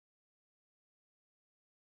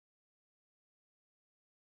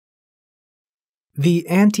The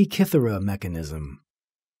Antikythera Mechanism.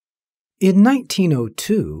 In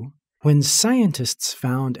 1902, when scientists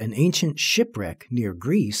found an ancient shipwreck near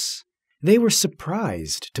Greece, they were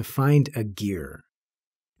surprised to find a gear.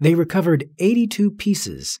 They recovered 82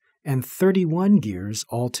 pieces and 31 gears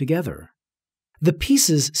altogether. The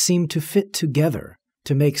pieces seemed to fit together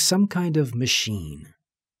to make some kind of machine.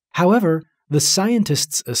 However, the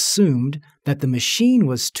scientists assumed that the machine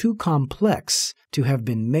was too complex to have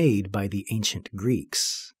been made by the ancient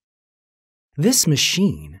Greeks. This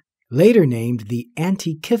machine, later named the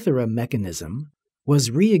Antikythera Mechanism,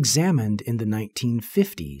 was re-examined in the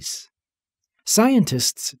 1950s.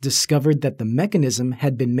 Scientists discovered that the mechanism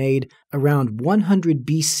had been made around 100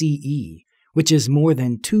 BCE, which is more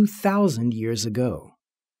than 2,000 years ago.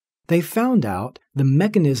 They found out the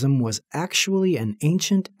mechanism was actually an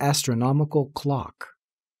ancient astronomical clock.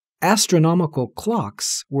 Astronomical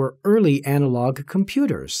clocks were early analog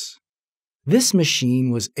computers. This machine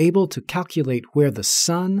was able to calculate where the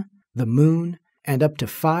sun, the moon, and up to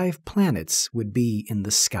 5 planets would be in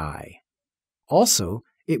the sky. Also,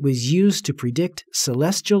 it was used to predict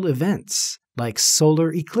celestial events like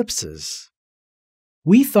solar eclipses.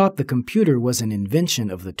 We thought the computer was an invention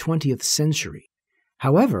of the 20th century.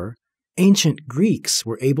 However, ancient Greeks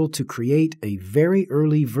were able to create a very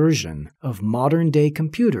early version of modern-day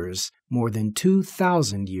computers more than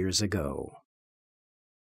 2,000 years ago.